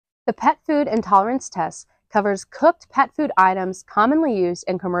The Pet Food Intolerance Test covers cooked pet food items commonly used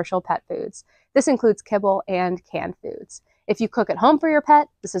in commercial pet foods. This includes kibble and canned foods. If you cook at home for your pet,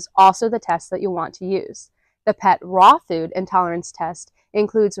 this is also the test that you'll want to use. The Pet Raw Food Intolerance Test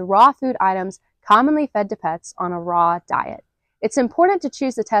includes raw food items commonly fed to pets on a raw diet. It's important to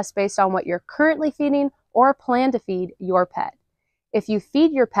choose the test based on what you're currently feeding or plan to feed your pet. If you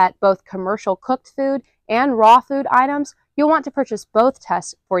feed your pet both commercial cooked food and raw food items, you'll want to purchase both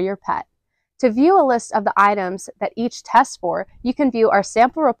tests for your pet. To view a list of the items that each tests for, you can view our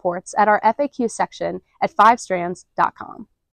sample reports at our FAQ section at 5strands.com.